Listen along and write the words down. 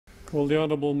Call the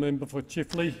honourable member for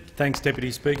Chifley. Thanks,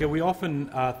 Deputy Speaker. We often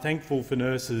are thankful for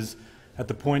nurses at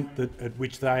the point at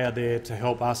which they are there to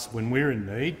help us when we're in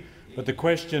need, but the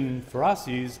question for us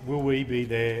is, will we be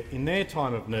there in their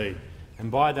time of need? And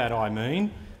by that I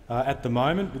mean, at the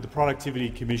moment, with the Productivity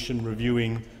Commission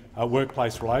reviewing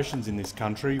workplace relations in this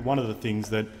country, one of the things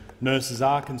that nurses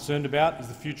are concerned about is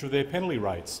the future of their penalty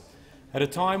rates. At a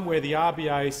time where the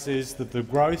RBA says that the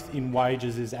growth in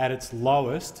wages is at its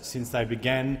lowest since they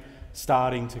began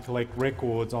starting to collect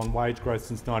records on wage growth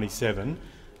since 1997,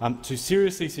 to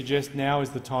seriously suggest now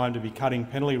is the time to be cutting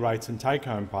penalty rates and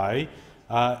take-home pay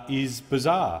is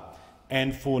bizarre.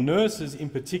 And for nurses in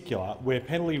particular, where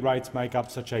penalty rates make up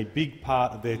such a big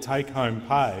part of their take-home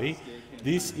pay,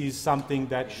 this is something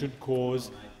that should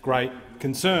cause great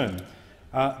concern.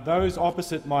 Those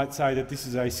opposite might say that this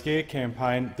is a scare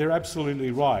campaign. They're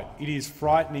absolutely right. It is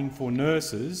frightening for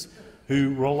nurses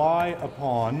who rely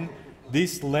upon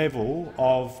this level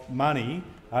of money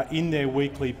in their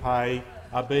weekly pay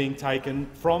being taken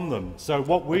from them. So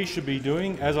what we should be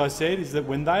doing, as I said, is that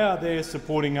when they are there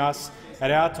supporting us at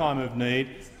our time of need,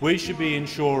 we should be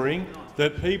ensuring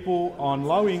that people on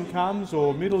low incomes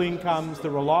or middle incomes that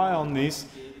rely on this,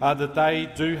 that they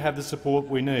do have the support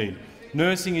we need.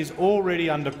 Nursing is already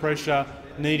under pressure,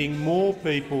 needing more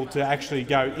people to actually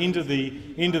go into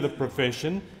the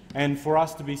profession, and for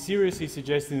us to be seriously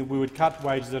suggesting that we would cut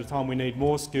wages at a time we need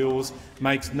more skills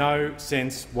makes no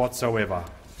sense whatsoever.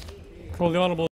 Call the honourable